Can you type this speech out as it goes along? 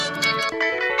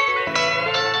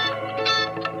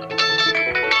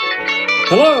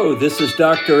Hello, this is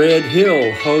Dr. Ed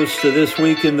Hill, host of This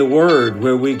Week in the Word,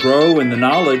 where we grow in the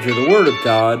knowledge of the Word of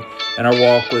God and our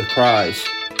walk with Christ.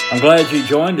 I'm glad you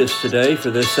joined us today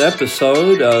for this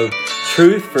episode of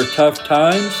Truth for Tough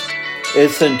Times.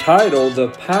 It's entitled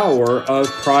The Power of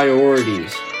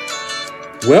Priorities.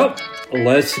 Well,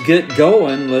 let's get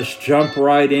going. Let's jump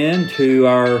right into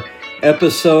our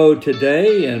episode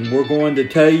today, and we're going to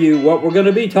tell you what we're going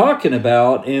to be talking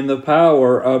about in the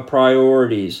power of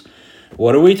priorities.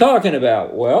 What are we talking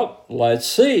about? Well, let's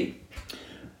see.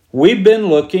 We've been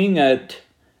looking at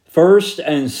 1st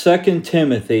and 2nd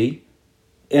Timothy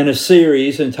in a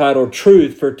series entitled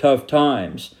Truth for Tough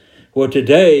Times. Well,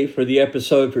 today, for the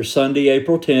episode for Sunday,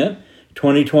 April 10th,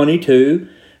 2022,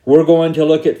 we're going to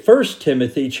look at 1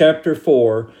 Timothy chapter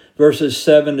 4, verses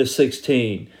 7 to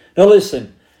 16. Now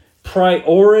listen,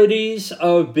 priorities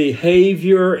of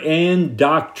behavior and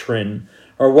doctrine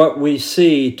are what we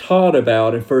see taught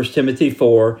about in 1 Timothy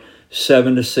 4,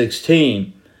 7 to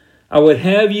 16. I would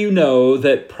have you know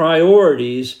that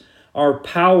priorities are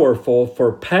powerful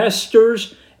for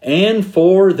pastors and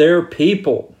for their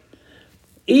people.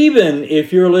 Even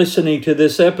if you're listening to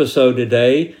this episode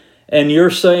today and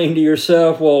you're saying to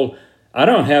yourself, well, I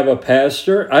don't have a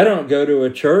pastor, I don't go to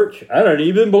a church, I don't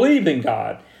even believe in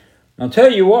God. I'll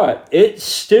tell you what, it's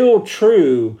still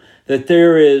true that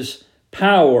there is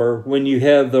power when you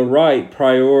have the right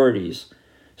priorities.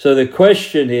 So the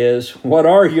question is, what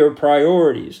are your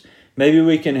priorities? Maybe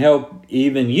we can help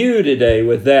even you today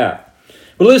with that.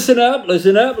 But listen up,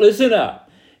 listen up, listen up.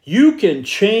 You can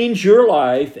change your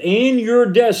life and your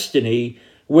destiny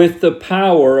with the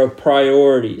power of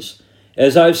priorities.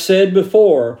 As I've said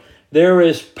before, there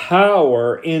is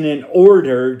power in an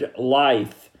ordered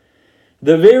life.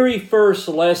 The very first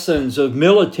lessons of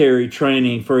military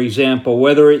training, for example,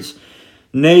 whether it's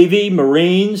Navy,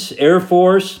 Marines, Air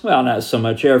Force, well, not so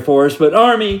much Air Force, but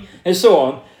Army, and so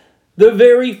on. The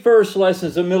very first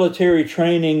lessons of military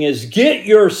training is get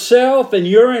yourself and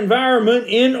your environment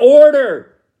in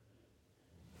order.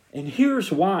 And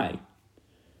here's why.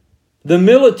 The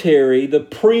military, the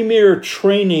premier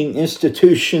training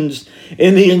institutions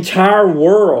in the entire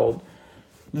world,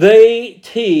 they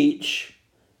teach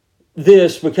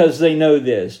this because they know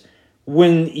this.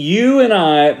 When you and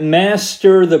I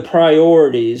master the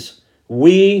priorities,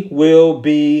 we will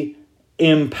be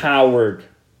empowered.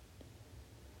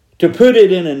 To put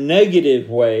it in a negative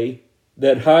way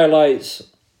that highlights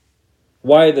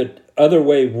why the other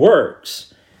way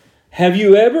works, have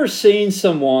you ever seen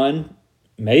someone,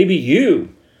 maybe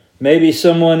you, maybe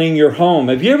someone in your home,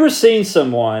 have you ever seen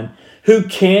someone who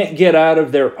can't get out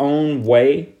of their own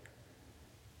way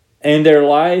and their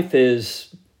life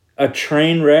is a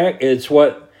train wreck? It's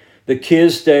what the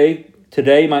kids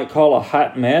today might call a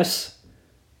hot mess.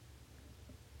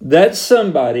 That's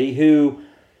somebody who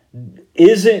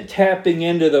isn't tapping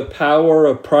into the power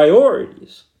of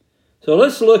priorities. So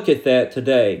let's look at that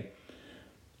today.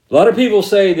 A lot of people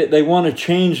say that they want to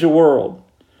change the world.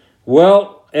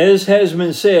 Well, as has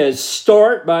been said,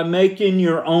 start by making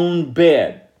your own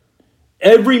bed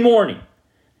every morning.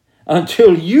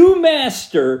 Until you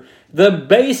master the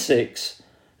basics,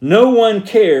 no one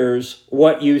cares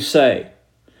what you say.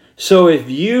 So if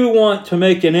you want to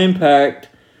make an impact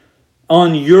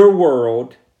on your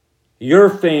world, your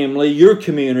family, your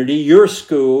community, your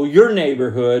school, your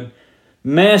neighborhood,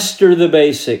 master the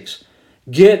basics.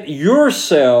 Get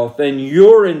yourself and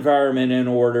your environment in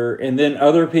order, and then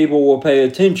other people will pay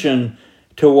attention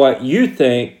to what you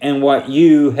think and what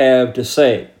you have to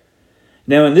say.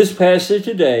 Now, in this passage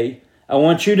today, I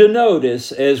want you to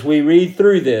notice as we read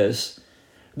through this,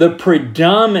 the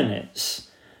predominance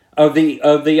of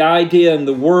the idea and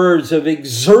the words of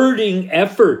exerting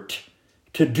effort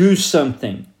to do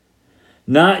something.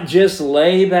 Not just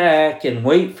lay back and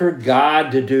wait for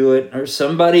God to do it or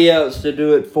somebody else to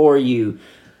do it for you.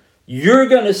 You're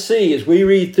going to see as we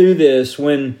read through this,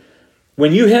 when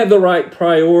you have the right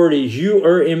priorities, you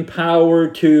are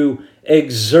empowered to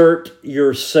exert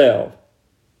yourself.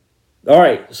 All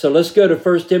right, so let's go to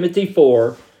 1 Timothy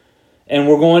 4. And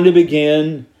we're going to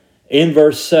begin in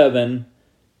verse 7.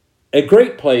 A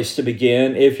great place to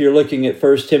begin if you're looking at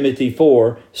 1 Timothy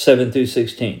 4, 7 through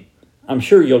 16. I'm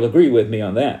sure you'll agree with me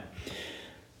on that.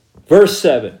 Verse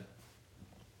 7.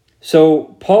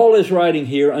 So Paul is writing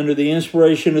here under the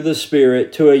inspiration of the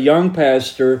Spirit to a young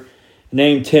pastor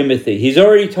named Timothy. He's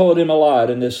already told him a lot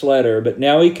in this letter, but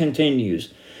now he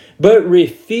continues. But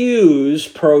refuse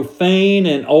profane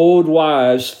and old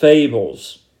wives'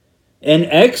 fables, and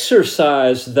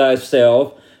exercise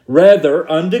thyself rather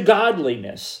unto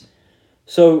godliness.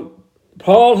 So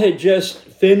Paul had just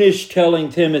finished telling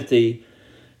Timothy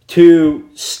to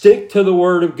stick to the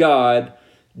Word of God,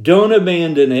 don't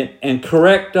abandon it, and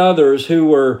correct others who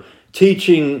were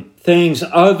teaching things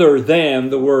other than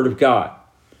the Word of God,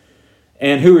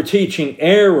 and who were teaching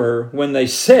error when they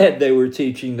said they were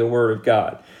teaching the Word of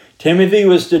God. Timothy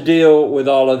was to deal with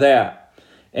all of that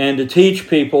and to teach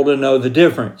people to know the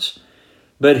difference.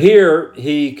 But here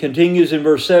he continues in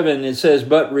verse 7, it says,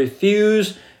 but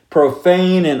refuse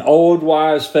profane and old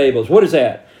wise fables. What is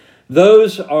that?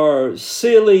 Those are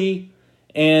silly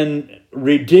and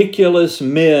ridiculous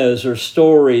myths or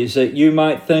stories that you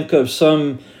might think of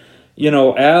some,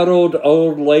 addled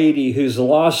old lady who's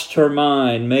lost her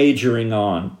mind majoring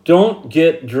on. Don't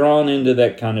get drawn into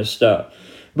that kind of stuff.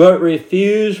 But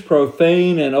refuse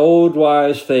profane and old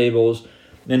wise fables.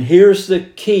 And here's the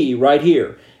key right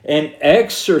here. And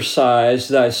exercise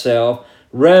thyself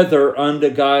rather unto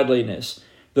godliness.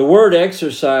 The word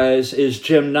exercise is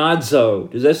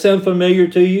gymnazo. Does that sound familiar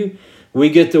to you? We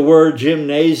get the word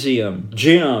gymnasium,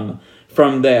 gym,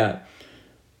 from that.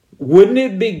 Wouldn't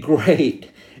it be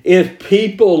great if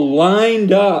people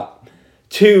lined up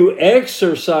to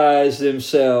exercise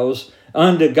themselves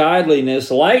unto godliness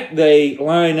like they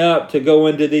line up to go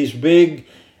into these big,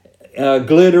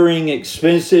 glittering,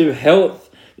 expensive health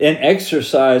and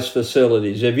exercise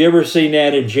facilities? Have you ever seen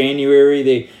that in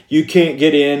January? You can't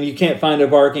get in, you can't find a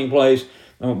parking place.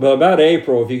 But about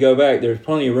April, if you go back, there's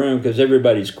plenty of room because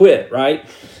everybody's quit, right?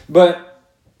 But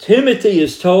Timothy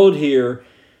is told here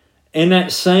in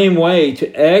that same way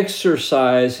to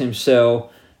exercise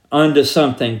himself unto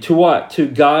something. To what? To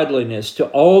godliness, to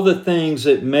all the things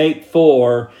that make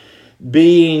for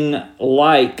being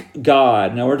like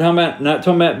God. Now we're not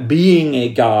talking about being a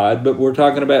God, but we're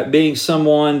talking about being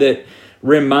someone that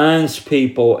reminds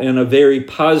people in a very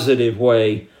positive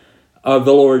way of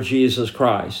the Lord Jesus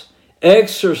Christ.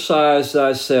 Exercise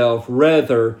thyself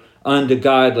rather unto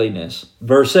godliness.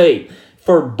 Verse 8,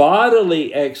 for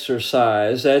bodily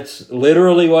exercise, that's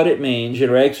literally what it means,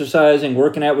 exercising,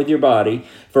 working out with your body.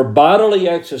 For bodily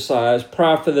exercise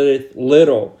profiteth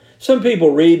little. Some people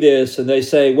read this and they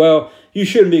say, well, you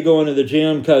shouldn't be going to the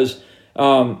gym because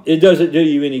it doesn't do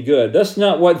you any good. That's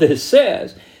not what this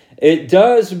says. It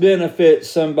does benefit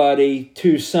somebody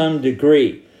to some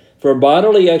degree. For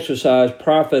bodily exercise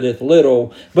profiteth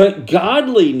little, but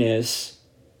godliness,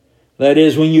 that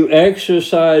is, when you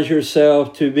exercise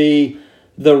yourself to be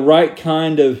the right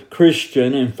kind of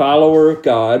Christian and follower of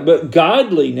God, but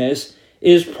godliness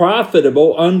is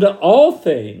profitable unto all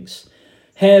things,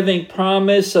 having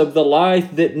promise of the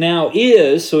life that now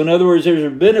is. So in other words, there's a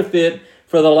benefit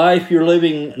for the life you're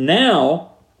living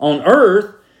now on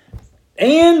earth,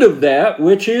 and of that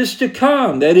which is to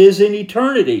come, that is in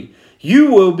eternity.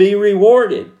 You will be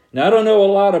rewarded. Now, I don't know a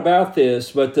lot about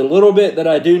this, but the little bit that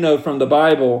I do know from the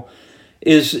Bible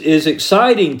is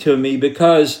exciting to me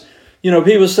because,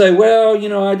 people say, well,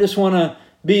 I just want to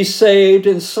be saved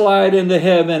and slide into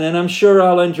heaven, and I'm sure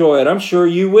I'll enjoy it. I'm sure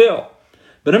you will.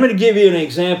 But I'm going to give you an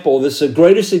example. This is the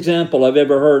greatest example I've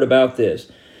ever heard about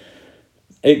this.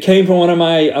 It came from one of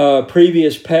my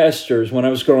previous pastors when I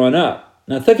was growing up.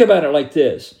 Now, think about it like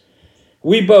this.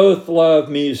 We both love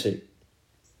music.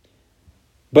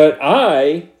 But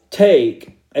I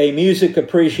take a music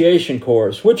appreciation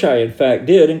course, which I in fact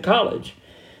did in college.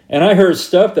 And I heard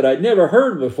stuff that I'd never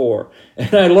heard before.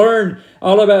 And I learned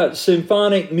all about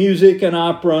symphonic music and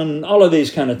opera and all of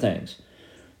these kind of things.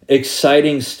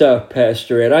 Exciting stuff,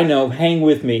 Pastor Ed. I know, hang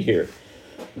with me here.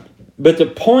 But the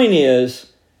point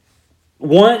is,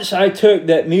 once I took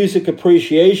that music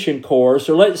appreciation course,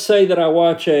 or let's say that I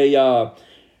watch a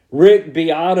Rick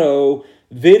Beato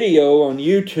video on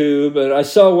YouTube, and I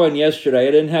saw one yesterday.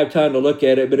 I didn't have time to look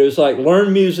at it, but it was like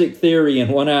learn music theory in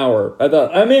 1 hour. I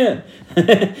thought, I'm in,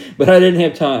 but I didn't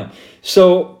have time.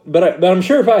 So, but I'm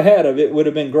sure if I had it would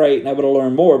have been great, and I would have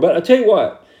learned more. But I tell you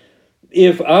what,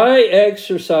 if I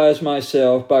exercise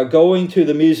myself by going to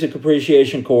the music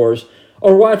appreciation course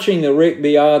or watching the Rick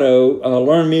Beato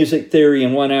learn music theory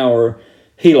in 1 hour,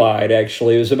 he lied.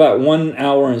 Actually, it was about 1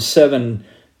 hour and 7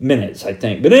 minutes, I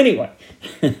think. But anyway.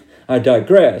 I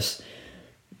digress.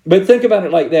 But think about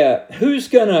it like that. Who's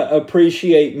going to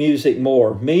appreciate music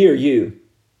more, me or you?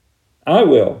 I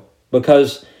will,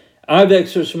 because I've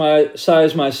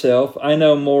exercised myself. I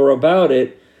know more about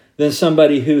it than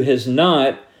somebody who has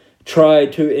not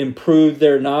tried to improve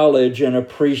their knowledge and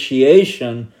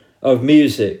appreciation of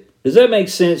music. Does that make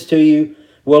sense to you?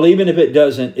 Well, even if it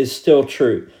doesn't, it's still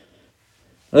true.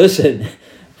 Listen,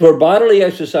 for bodily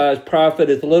exercise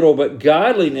profiteth little, but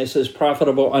godliness is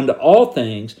profitable unto all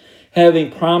things,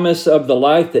 having promise of the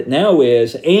life that now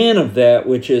is, and of that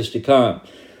which is to come.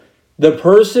 The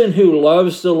person who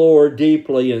loves the Lord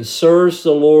deeply and serves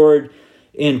the Lord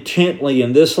intently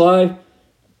in this life,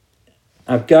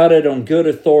 I've got it on good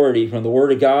authority from the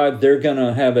Word of God, they're going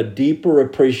to have a deeper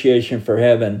appreciation for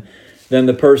heaven than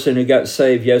the person who got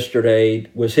saved yesterday,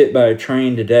 was hit by a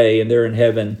train today, and they're in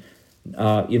heaven,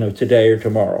 today or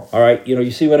tomorrow. All right,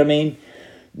 you see what I mean?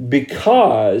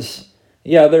 Because,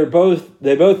 they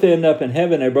both end up in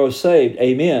heaven, they're both saved,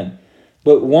 amen.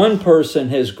 But one person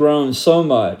has grown so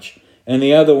much, and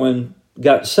the other one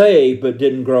got saved but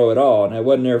didn't grow at all. And it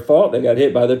wasn't their fault, they got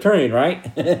hit by the train, right?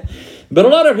 But a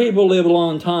lot of people live a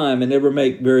long time and never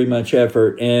make very much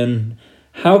effort. And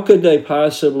how could they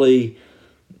possibly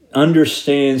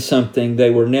understand something they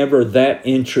were never that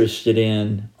interested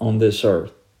in on this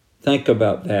earth? Think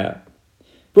about that.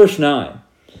 Verse 9.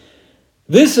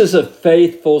 This is a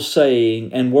faithful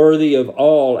saying and worthy of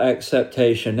all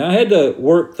acceptation. Now, I had to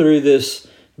work through this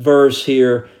verse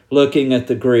here looking at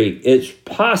the Greek. It's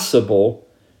possible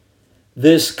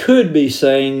this could be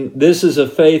saying this is a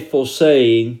faithful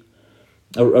saying,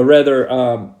 in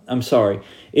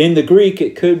the Greek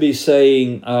it could be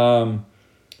saying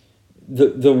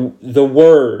the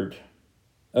word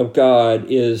of God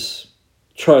is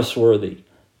trustworthy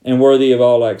and worthy of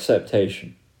all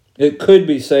acceptation. It could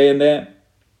be saying that,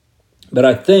 but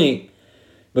I think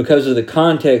because of the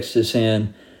context it's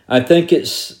in, I think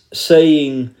it's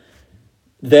saying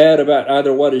that about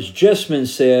either what has just been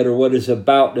said or what is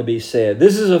about to be said.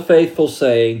 This is a faithful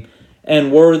saying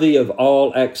and worthy of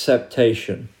all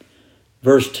acceptation.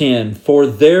 Verse 10, for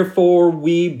therefore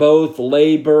we both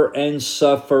labor and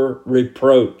suffer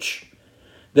reproach.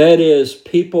 That is,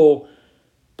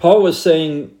 Paul was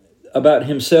saying about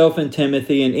himself and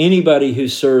Timothy and anybody who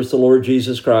serves the Lord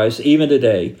Jesus Christ, even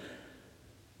today,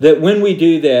 that when we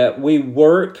do that, we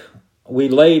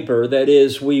labor, that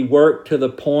is, we work to the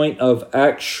point of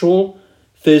actual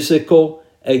physical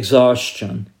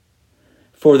exhaustion.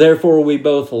 For therefore we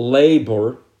both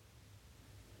labor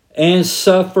and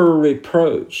suffer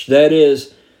reproach. That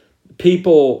is,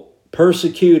 people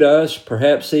persecute us,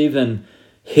 perhaps even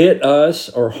hit us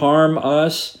or harm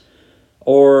us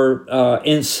or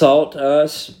insult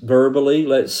us verbally,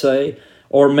 let's say,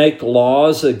 or make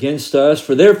laws against us.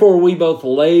 For therefore we both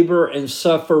labor and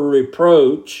suffer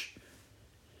reproach.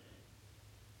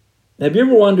 Have you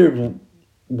ever wondered,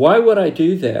 why would I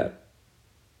do that?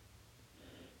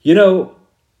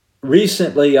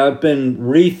 Recently I've been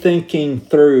rethinking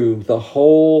through the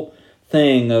whole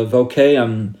thing of, okay,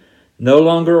 I'm no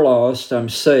longer lost, I'm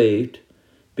saved.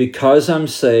 Because I'm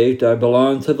saved, I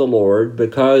belong to the Lord.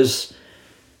 Because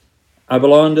I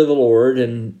belong to the Lord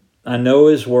and I know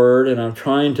His Word and I'm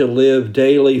trying to live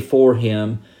daily for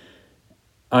Him,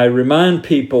 I remind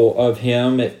people of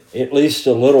Him at least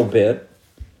a little bit,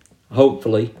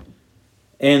 hopefully.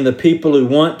 And the people who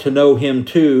want to know Him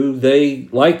too, they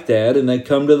like that and they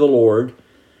come to the Lord.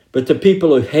 But the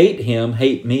people who hate Him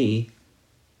hate me,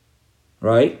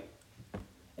 right?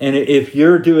 And if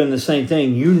you're doing the same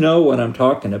thing, you know what I'm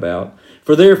talking about.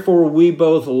 For therefore we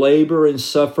both labor and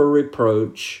suffer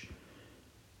reproach.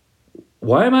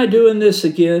 Why am I doing this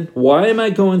again? Why am I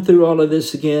going through all of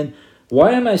this again?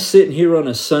 Why am I sitting here on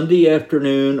a Sunday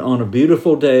afternoon on a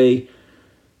beautiful day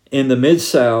in the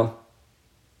Mid-South?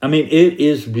 I mean, it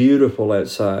is beautiful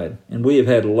outside, and we have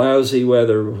had lousy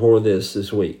weather before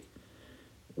this week.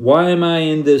 Why am I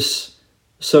in this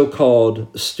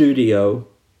so-called studio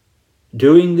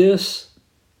doing this?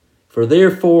 For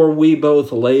therefore we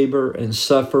both labor and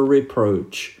suffer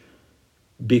reproach,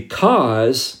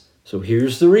 because, so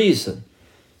here's the reason,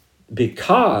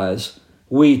 because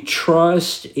we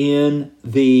trust in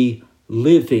the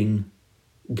living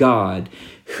God,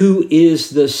 who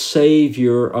is the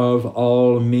Savior of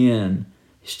all men.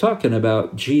 He's talking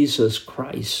about Jesus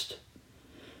Christ.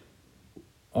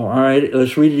 All right,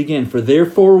 let's read it again. For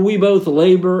therefore we both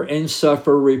labor and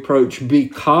suffer reproach,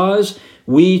 because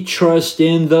we trust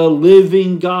in the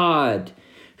living God,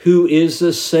 who is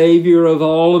the Savior of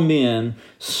all men,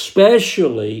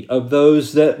 especially of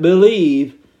those that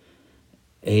believe.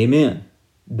 Amen.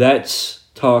 That's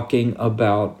talking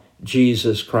about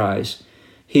Jesus Christ.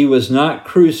 He was not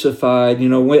crucified.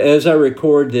 As I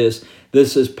record this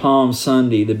is Palm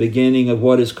Sunday, the beginning of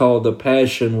what is called the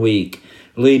Passion Week,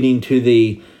 leading to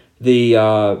the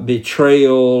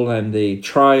betrayal and the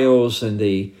trials and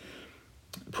the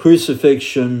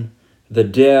crucifixion, the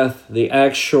death, the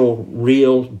actual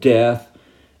real death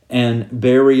and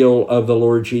burial of the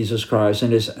Lord Jesus Christ,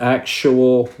 and His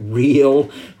actual real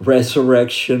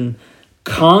resurrection,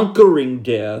 conquering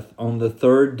death on the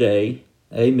third day.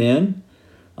 Amen.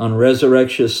 On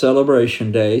Resurrection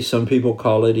Celebration Day. Some people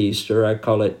call it Easter. I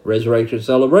call it Resurrection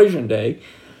Celebration Day.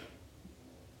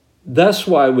 That's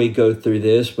why we go through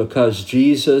this, because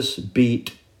Jesus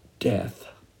beat death.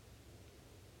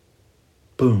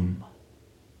 Boom.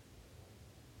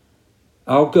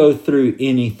 I'll go through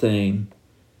anything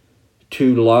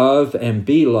to love and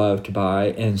be loved by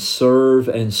and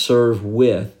serve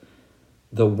with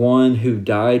the one who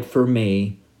died for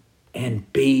me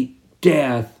and beat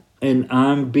death, and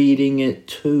I'm beating it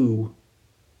too.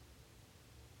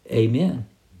 Amen.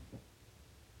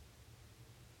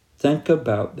 Think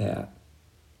about that.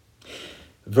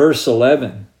 Verse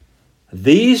 11,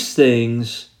 these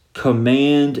things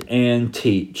command and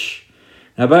teach.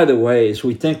 Now, by the way, as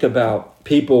we think about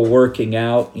people working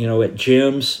out, at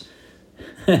gyms,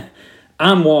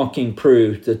 I'm walking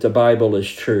proof that the Bible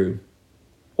is true.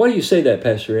 Why do you say that,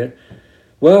 Pastor Ed?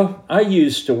 Well, I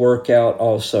used to work out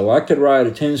also. I could ride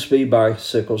a 10-speed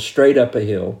bicycle straight up a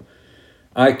hill.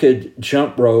 I could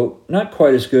jump rope, not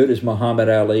quite as good as Muhammad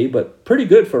Ali, but pretty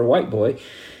good for a white boy.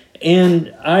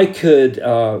 And I could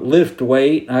lift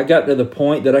weight. I got to the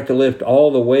point that I could lift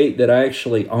all the weight that I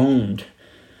actually owned,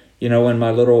 in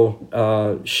my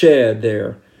little shed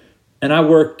there. And I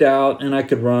worked out and I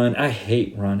could run. I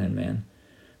hate running, man.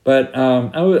 But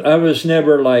I was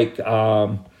never like,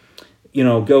 go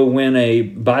win a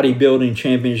bodybuilding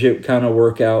championship kind of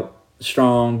workout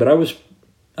strong. But I was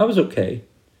okay.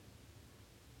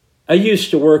 I used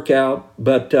to work out,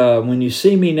 but when you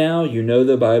see me now, you know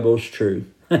the Bible's true.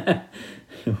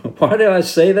 Why did I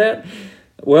say that?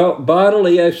 Well,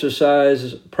 bodily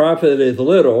exercise profiteth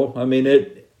little. I mean,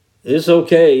 it's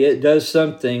okay. It does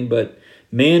something, but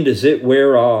man, does it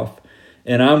wear off.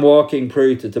 And I'm walking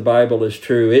proof that the Bible is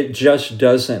true. It just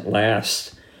doesn't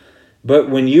last. But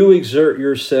when you exert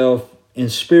yourself in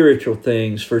spiritual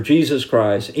things for Jesus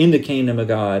Christ in the kingdom of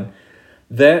God,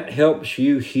 that helps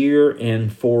you here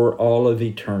and for all of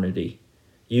eternity.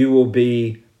 You will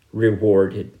be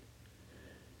rewarded.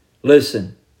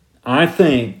 Listen, I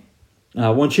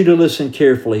want you to listen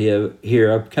carefully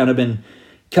here. I've kind of been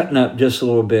cutting up just a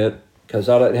little bit because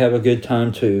I like to have a good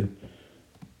time too.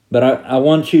 But I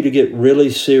want you to get really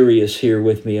serious here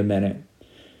with me a minute.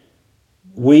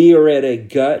 We are at a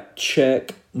gut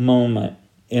check moment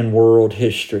in world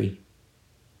history.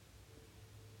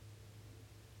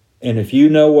 And if you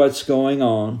know what's going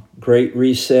on, Great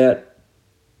Reset,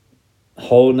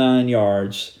 whole 9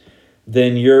 yards,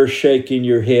 then you're shaking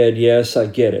your head, yes, I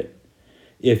get it.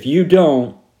 If you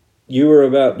don't, you are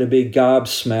about to be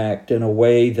gobsmacked in a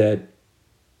way that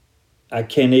I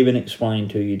can't even explain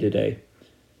to you today.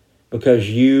 Because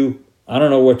I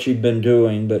don't know what you've been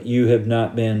doing, but you have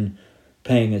not been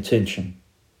paying attention.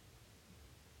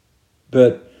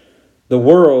 But the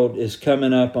world is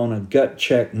coming up on a gut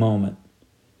check moment.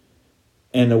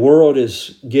 And the world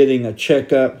is getting a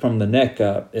checkup from the neck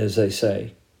up, as they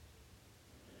say.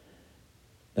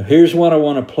 Now, here's what I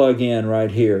want to plug in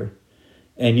right here.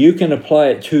 And you can apply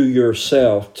it to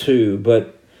yourself too,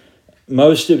 but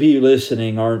most of you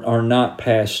listening are not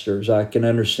pastors. I can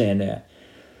understand that.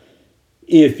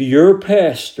 If your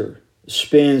pastor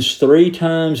spends 3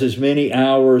 times as many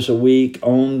hours a week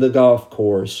on the golf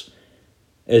course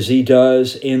as he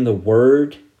does in the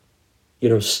Word,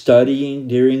 studying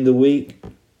during the week,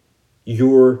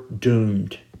 you're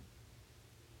doomed.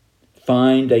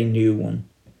 Find a new one.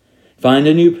 Find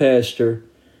a new pastor.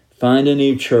 Find a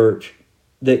new church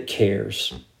that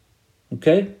cares.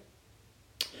 Okay?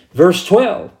 Verse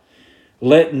 12.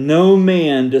 Let no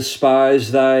man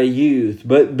despise thy youth,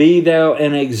 but be thou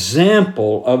an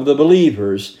example of the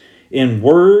believers in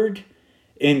word,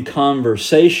 in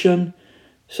conversation.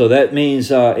 So that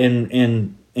means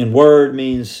in word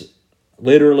means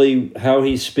literally how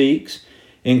he speaks.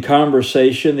 In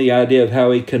conversation, the idea of how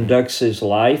he conducts his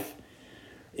life.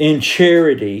 In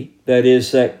charity, that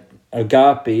is that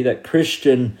agape, that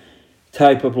Christian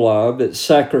type of love, that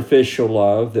sacrificial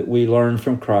love that we learn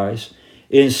from Christ.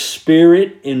 In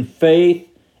spirit, in faith,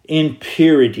 in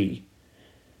purity.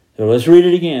 So let's read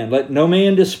it again. Let no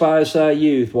man despise thy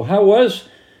youth. Well, how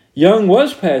young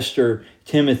was Pastor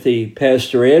Timothy,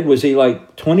 Pastor Ed? Was he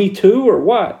like 22 or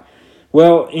what?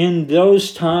 Well, in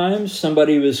those times,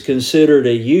 somebody was considered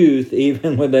a youth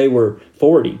even when they were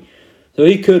 40. So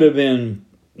he could have been,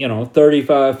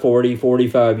 35, 40,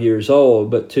 45 years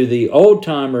old. But to the old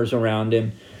timers around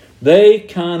him, they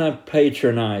kind of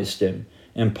patronized him.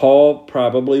 And Paul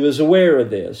probably was aware of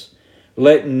this.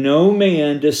 Let no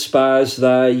man despise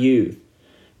thy youth,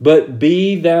 but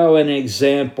be thou an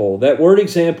example. That word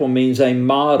example means a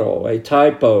model, a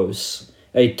typos,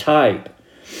 a type.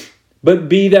 But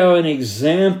be thou an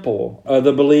example of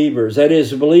the believers. That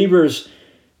is, believers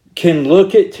can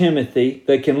look at Timothy,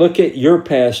 they can look at your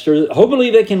pastor,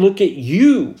 hopefully they can look at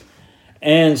you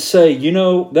and say,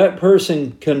 that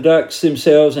person conducts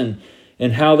themselves and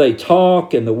how they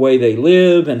talk and the way they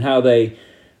live and how they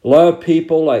love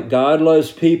people like God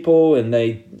loves people, and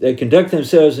they conduct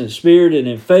themselves in spirit and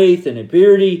in faith and in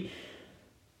purity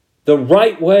the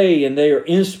right way, and they are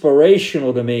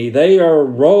inspirational to me. They are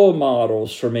role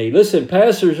models for me. Listen,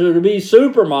 pastors are to be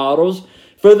supermodels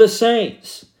for the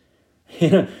saints.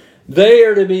 They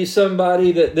are to be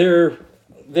somebody that their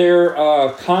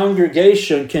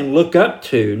congregation can look up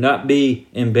to, not be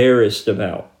embarrassed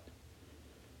about.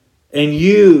 And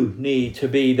you need to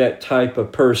be that type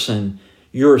of person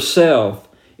yourself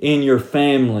in your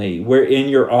family, in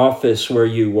your office where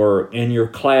you work, in your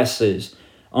classes,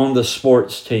 on the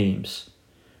sports teams.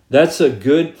 That's a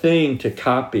good thing to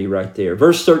copy right there.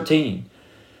 Verse 13.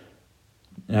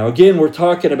 Now again, we're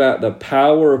talking about the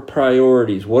power of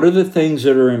priorities. What are the things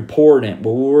that are important?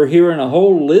 Well, we're hearing a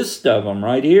whole list of them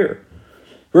right here.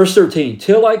 Verse 13.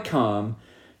 Till I come,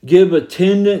 give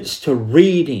attendance to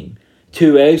reading,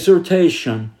 to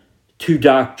exhortation, to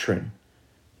doctrine.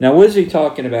 Now what is he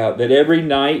talking about? That every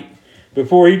night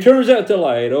before he turns out the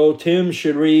light, Tim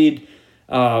should read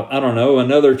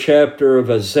another chapter of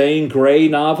a Zane Grey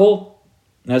novel?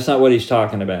 That's not what he's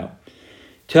talking about.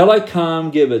 Till I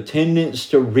come, give attendance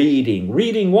to reading.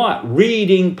 Reading what?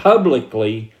 Reading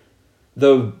publicly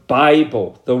the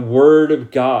Bible, the Word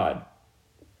of God.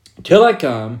 Till I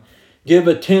come, give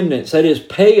attendance. That is,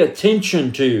 pay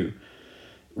attention to.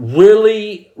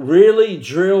 Really, really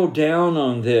drill down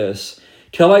on this.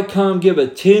 Till I come, give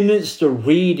attendance to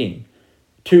reading,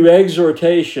 to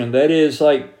exhortation. That is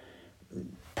like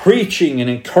preaching and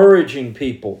encouraging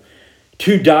people,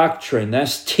 to doctrine.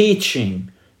 That's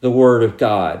teaching the Word of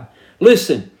God.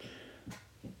 Listen,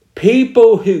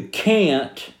 people who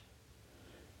can't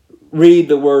read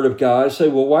the Word of God say,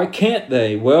 well, why can't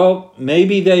they? Well,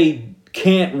 maybe they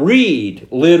can't read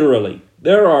literally.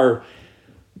 There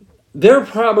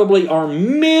probably are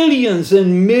millions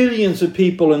and millions of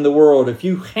people in the world. If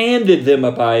you handed them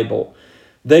a Bible,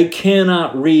 they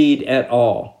cannot read at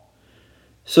all.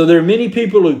 So there are many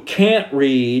people who can't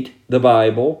read the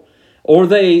Bible, or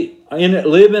they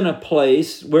live in a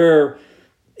place where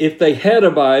if they had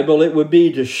a Bible, it would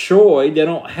be destroyed. They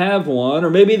don't have one, or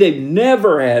maybe they've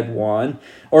never had one,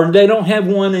 or they don't have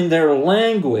one in their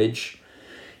language.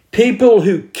 People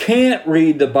who can't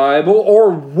read the Bible or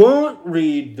won't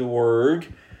read the Word,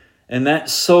 and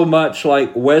that's so much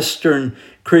like Western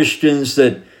Christians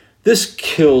that this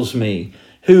kills me,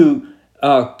 who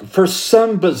for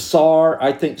some bizarre,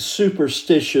 I think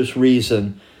superstitious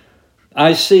reason,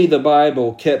 I see the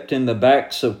Bible kept in the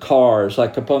backs of cars,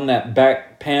 like up on that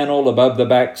back panel above the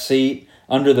back seat,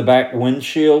 under the back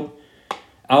windshield.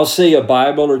 I'll see a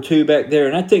Bible or two back there,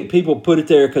 and I think people put it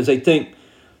there because they think,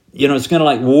 it's going to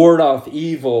like ward off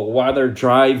evil while they're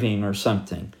driving or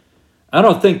something. I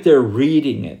don't think they're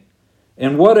reading it.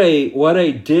 And what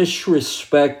a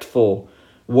disrespectful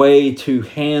way to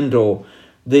handle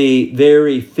the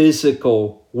very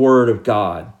physical Word of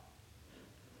God.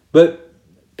 But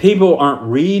people aren't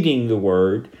reading the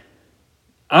Word.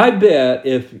 I bet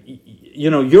if,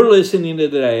 you're listening to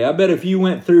today, I bet if you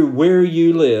went through where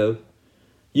you live,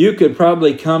 you could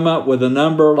probably come up with a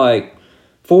number like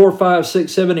 4, 5,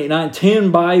 6, 7, 8, 9,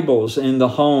 10 Bibles in the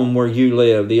home where you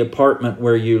live, the apartment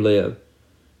where you live.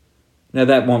 Now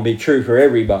that won't be true for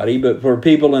everybody, but for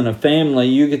people in a family,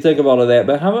 you could think of all of that.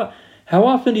 But how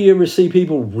often do you ever see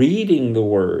people reading the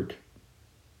Word?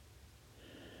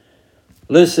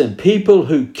 Listen, people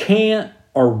who can't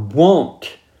or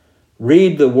won't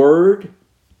read the Word,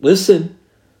 listen,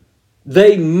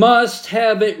 they must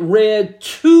have it read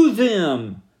to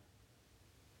them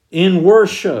in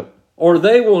worship, or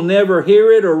they will never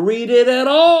hear it or read it at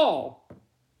all.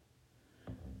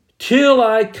 Till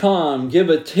I come, give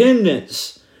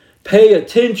attendance, pay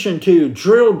attention to,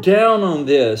 drill down on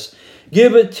this.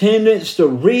 Give attendance to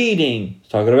reading,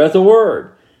 talking about the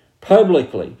Word,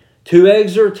 publicly, to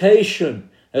exhortation.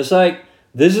 It's like,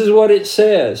 this is what it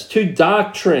says. To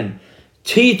doctrine,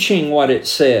 teaching what it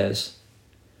says,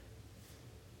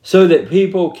 so that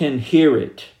people can hear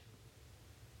it.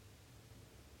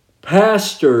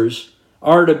 Pastors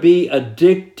are to be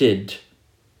addicted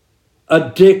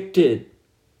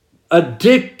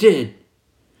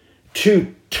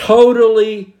to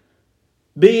totally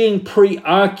being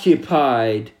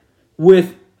preoccupied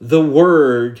with the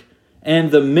Word and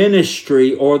the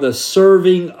ministry or the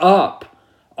serving up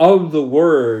of the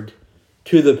Word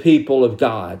to the people of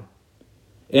God.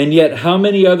 And yet, how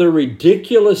many other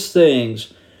ridiculous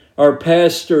things are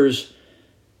pastors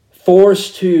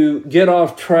forced to get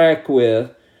off track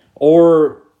with,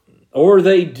 or or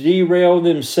they derail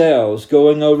themselves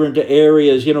going over into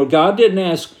areas. God didn't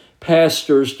ask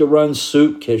pastors to run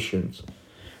soup kitchens.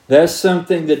 That's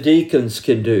something the deacons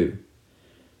can do.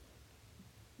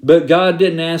 But God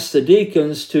didn't ask the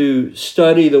deacons to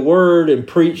study the Word and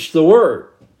preach the Word.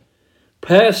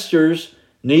 Pastors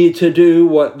need to do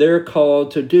what they're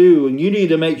called to do, and you need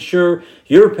to make sure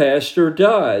your pastor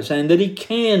does and that he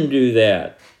can do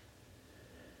that.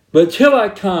 But till I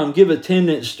come, give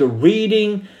attendance to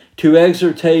reading, to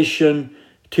exhortation,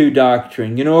 to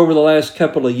doctrine. Over the last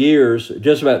couple of years,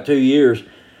 just about 2 years,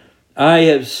 I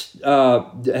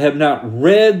have not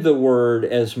read the Word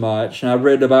as much, and I've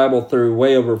read the Bible through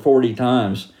way over 40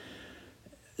 times.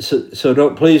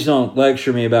 So please don't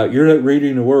lecture me about you're not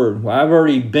reading the Word. Well, I've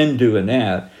already been doing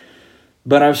that.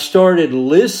 But I've started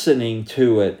listening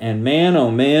to it, and man,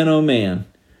 oh man,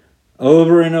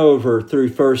 over and over through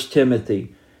 1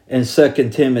 Timothy and 2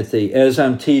 Timothy as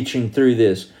I'm teaching through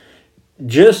this,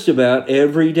 just about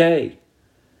every day.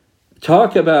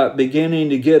 Talk about beginning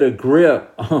to get a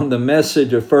grip on the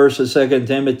message of 1 and 2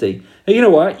 Timothy. Hey, you know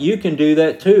what? You can do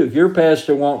that too. If your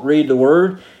pastor won't read the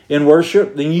Word in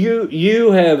worship, then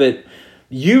you have it.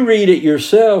 You read it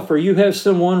yourself, or you have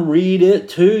someone read it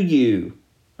to you.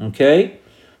 Okay?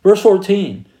 Verse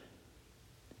 14.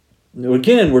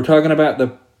 Again, we're talking about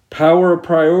the power of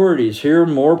priorities. Here are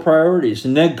more priorities.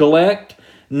 Neglect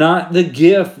not the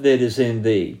gift that is in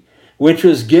thee, which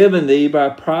was given thee by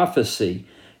prophecy,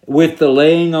 with the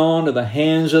laying on of the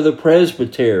hands of the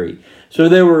presbytery. So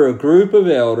there were a group of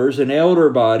elders, an elder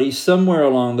body, somewhere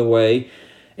along the way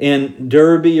in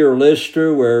Derbe or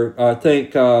Lystra, where I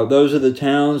think those are the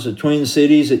towns, the twin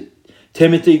cities that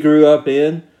Timothy grew up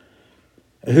in,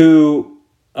 who,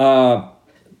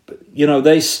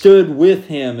 they stood with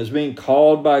him as being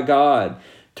called by God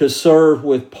to serve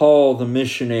with Paul the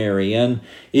missionary and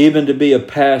even to be a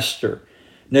pastor.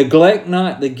 Neglect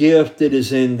not the gift that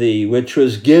is in thee, which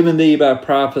was given thee by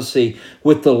prophecy,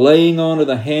 with the laying on of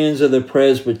the hands of the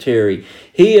presbytery.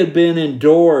 He had been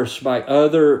endorsed by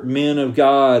other men of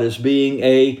God as being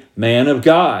a man of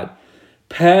God.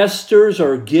 Pastors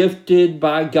are gifted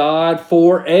by God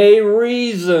for a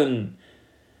reason,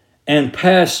 and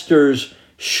pastors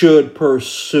should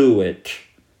pursue it,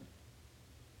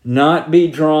 not be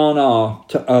drawn off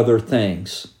to other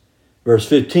things. Verse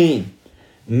 15.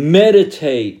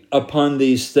 Meditate upon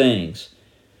these things.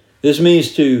 This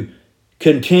means to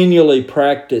continually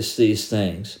practice these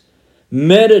things.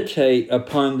 Meditate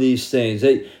upon these things.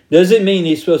 It doesn't mean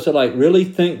he's supposed to really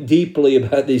think deeply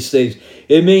about these things.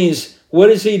 It means, what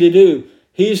is he to do?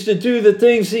 He's to do the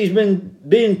things he's been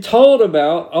being told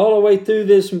about all the way through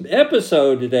this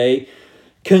episode today.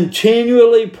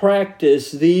 Continually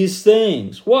practice these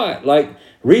things. What? Like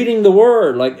reading the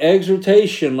Word, like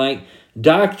exhortation, like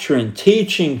doctrine,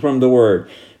 teaching from the Word.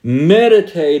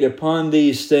 Meditate upon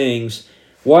these things.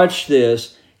 Watch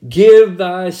this. Give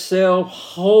thyself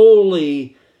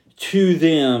wholly to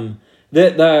them,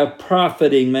 that thy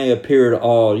profiting may appear to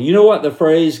all. You know what the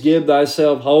phrase give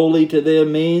thyself wholly to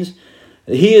them means?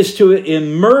 He is to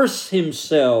immerse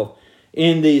himself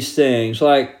in these things,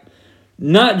 like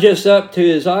not just up to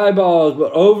his eyeballs,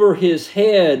 but over his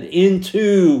head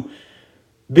into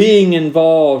being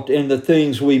involved in the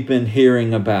things we've been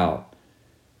hearing about,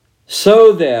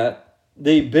 so that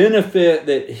the benefit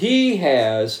that he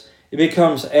has, it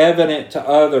becomes evident to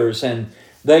others and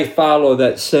they follow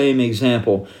that same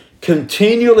example.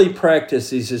 Continually practice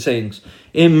these things.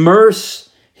 Immerse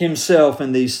himself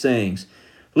in these things.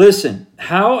 Listen,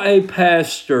 how a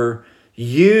pastor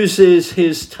uses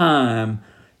his time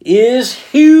is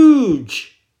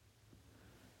huge.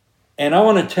 And I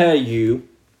want to tell you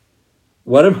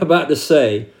what I'm about to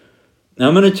say.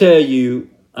 I'm going to tell you,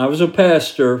 I was a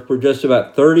pastor for just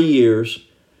about 30 years,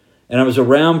 and I was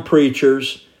around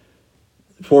preachers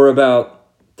for about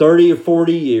 30 or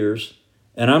 40 years,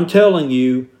 and I'm telling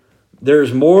you,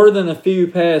 there's more than a few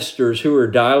pastors who are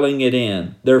dialing it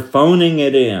in. They're phoning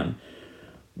it in.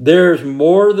 There's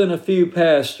more than a few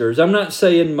pastors, I'm not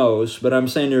saying most, but I'm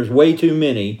saying there's way too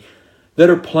many, that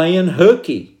are playing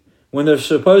hooky when they're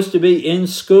supposed to be in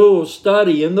school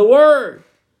studying the Word.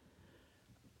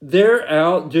 They're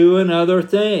out doing other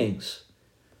things.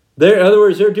 In other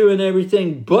words, they're doing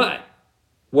everything but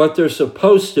what they're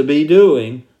supposed to be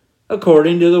doing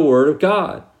according to the Word of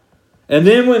God. And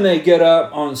then when they get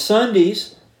up on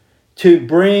Sundays to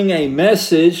bring a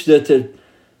message that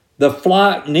the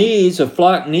flock needs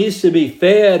to be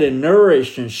fed and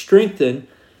nourished and strengthened,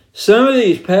 some of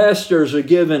these pastors are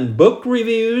giving book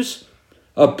reviews,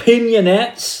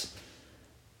 opinionettes,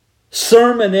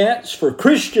 sermonettes for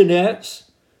Christianettes.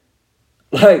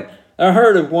 Like, I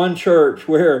heard of one church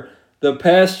where the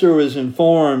pastor was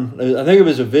informed, I think it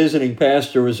was a visiting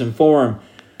pastor was informed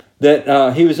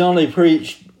that he was only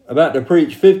about to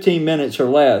preach 15 minutes or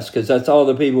less, because that's all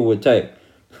the people would take.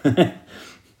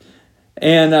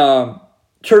 And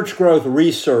church growth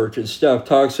research and stuff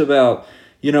talks about,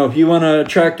 if you want to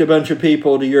attract a bunch of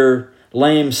people to your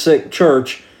lame, sick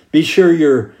church, be sure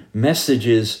your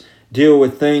messages deal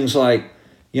with things like,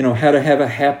 how to have a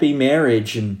happy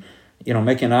marriage and,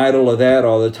 make an idol of that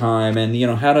all the time, and,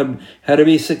 how to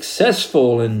be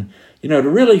successful and, to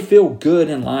really feel good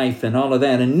in life and all of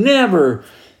that, and never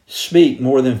speak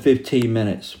more than 15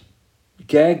 minutes.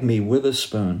 Gag me with a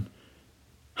spoon.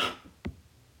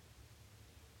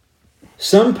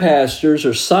 Some pastors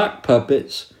are sock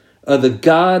puppets of the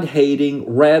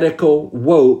God-hating, radical,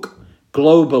 woke,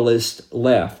 globalist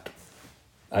left.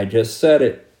 I just said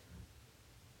it.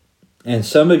 And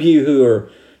some of you who are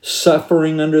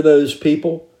suffering under those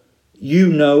people, you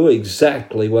know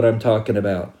exactly what I'm talking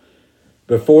about.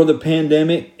 Before the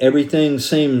pandemic, everything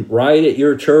seemed right at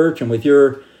your church and with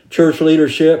your church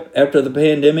leadership. After the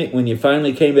pandemic, when you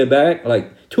finally came back,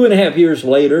 like 2.5 years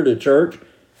later to church,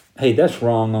 hey, that's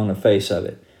wrong on the face of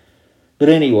it. But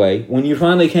anyway, when you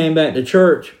finally came back to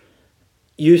church,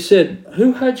 you said,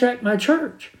 who hijacked my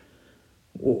church?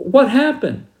 What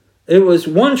happened? It was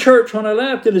one church when I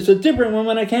left, and it's a different one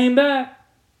when I came back.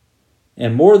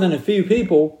 And more than a few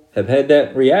people have had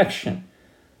that reaction.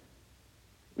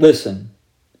 Listen,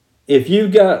 if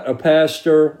you've got a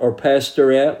pastor or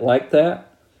pastorette like that,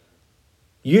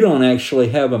 you don't actually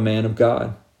have a man of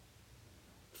God.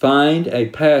 Find a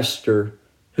pastor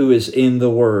who is in the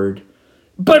Word.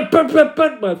 But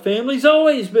my family's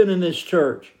always been in this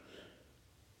church.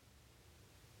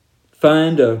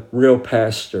 Find a real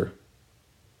pastor.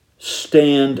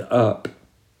 Stand up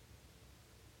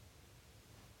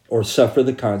or suffer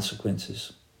the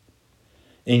consequences.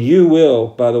 And you will,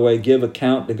 by the way, give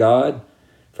account to God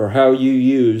for how you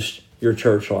used your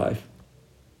church life.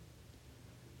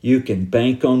 You can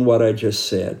bank on what I just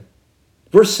said.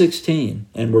 Verse 16,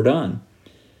 and we're done.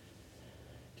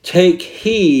 Take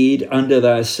heed unto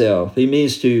thyself. He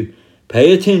means to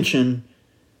pay attention.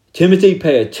 Timothy,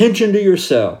 pay attention to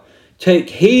yourself. Take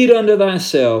heed unto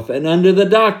thyself and unto the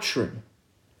doctrine.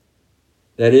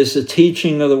 That is the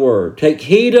teaching of the word. Take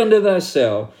heed unto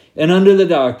thyself and unto the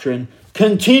doctrine.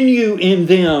 Continue in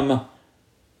them.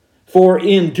 For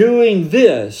in doing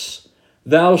this,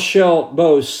 thou shalt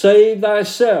both save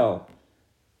thyself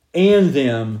and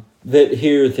them that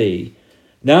hear thee.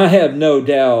 Now, I have no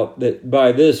doubt that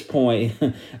by this point,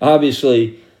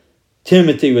 obviously,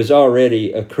 Timothy was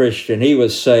already a Christian. He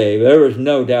was saved. There was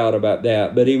no doubt about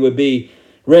that. But he would be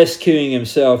rescuing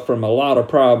himself from a lot of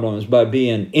problems by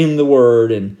being in the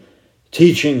Word and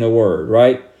teaching the Word,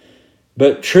 right?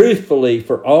 But truthfully,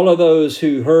 for all of those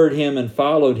who heard him and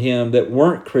followed him that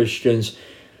weren't Christians,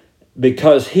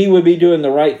 because he would be doing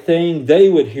the right thing, they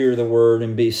would hear the Word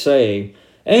and be saved.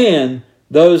 And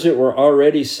those that were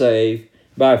already saved,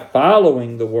 by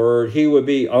following the Word, he would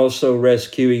be also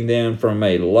rescuing them from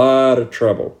a lot of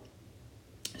trouble.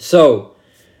 So,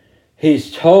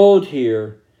 he's told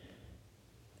here,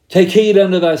 take heed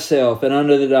unto thyself and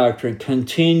unto the doctrine,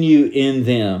 continue in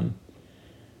them.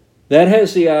 That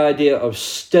has the idea of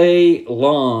stay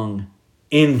long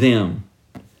in them.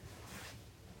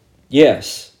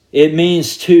 Yes, it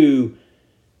means to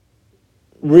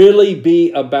really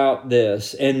be about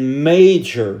this and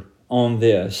major on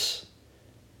this.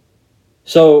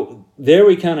 So there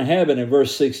we kind of have it in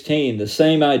verse 16, the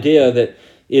same idea that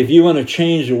if you want to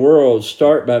change the world,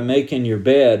 start by making your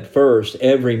bed first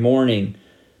every morning.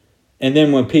 And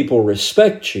then when people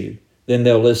respect you, then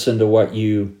they'll listen to what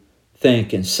you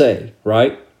think and say,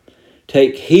 right?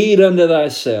 Take heed unto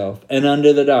thyself and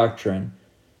unto the doctrine.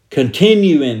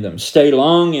 Continue in them, stay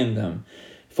long in them.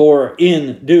 For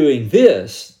in doing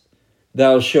this,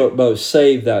 thou shalt both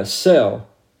save thyself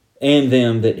and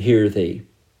them that hear thee.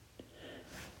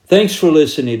 Thanks for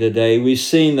listening today. We've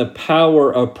seen the power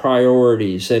of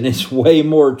priorities, and it's way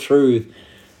more truth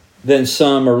than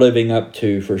some are living up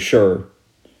to, for sure.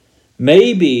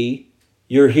 Maybe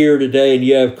you're here today and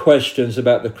you have questions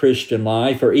about the Christian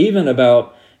life or even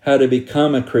about how to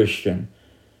become a Christian.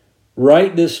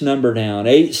 Write this number down,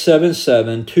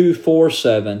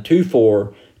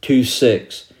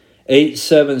 877-247-2426.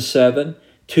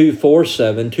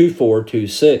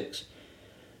 877-247-2426.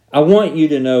 I want you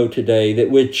to know today that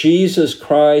with Jesus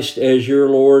Christ as your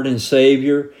Lord and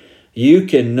Savior, you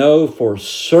can know for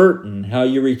certain how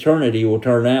your eternity will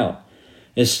turn out.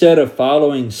 Instead of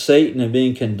following Satan and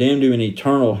being condemned to an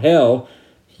eternal hell,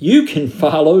 you can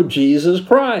follow Jesus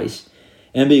Christ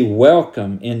and be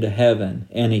welcome into heaven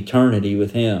and eternity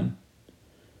with Him.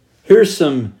 Here's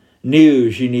some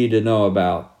news you need to know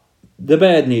about. The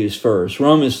bad news first.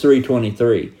 Romans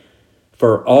 3:23.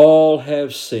 For all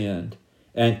have sinned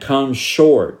and come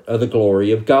short of the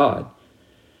glory of God.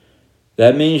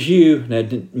 That means you,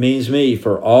 that means me,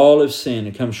 for all have sinned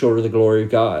and come short of the glory of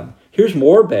God. Here's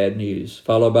more bad news,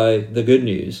 followed by the good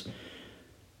news.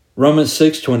 Romans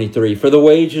 6:23, for the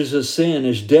wages of sin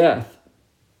is death.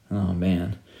 Oh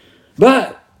man.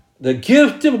 But the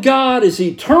gift of God is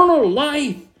eternal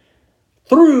life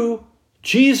through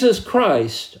Jesus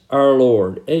Christ our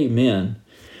Lord. Amen.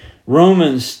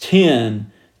 Romans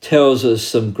 10 tells us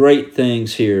some great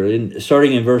things here,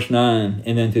 starting in verse 9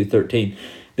 and then through 13.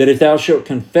 That if thou shalt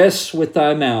confess with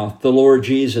thy mouth the Lord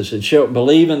Jesus, and shalt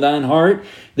believe in thine heart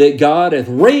that God hath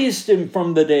raised him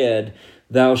from the dead,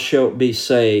 thou shalt be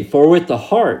saved. For with the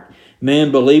heart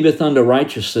man believeth unto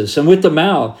righteousness, and with the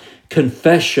mouth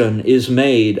confession is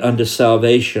made unto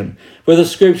salvation. For the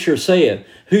Scripture saith,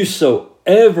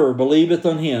 whosoever believeth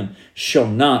on him shall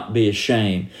not be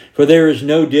ashamed. For there is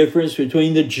no difference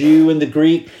between the Jew and the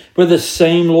Greek, for the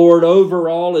same Lord over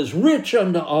all is rich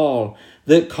unto all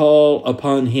that call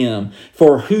upon him.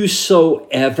 For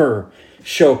whosoever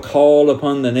shall call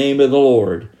upon the name of the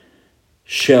Lord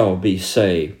shall be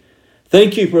saved.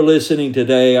 Thank you for listening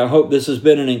today. I hope this has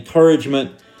been an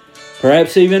encouragement,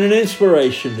 perhaps even an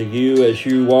inspiration to you as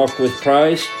you walk with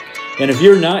Christ. And if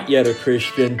you're not yet a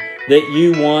Christian, that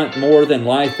you want more than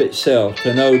life itself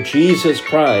to know Jesus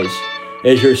Christ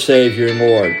as your Savior and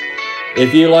Lord.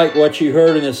 If you like what you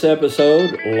heard in this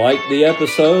episode, like the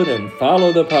episode and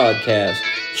follow the podcast.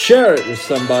 Share it with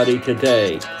somebody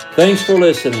today. Thanks for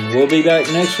listening. We'll be back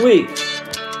next week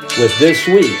with This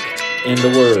Week in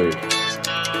the Word.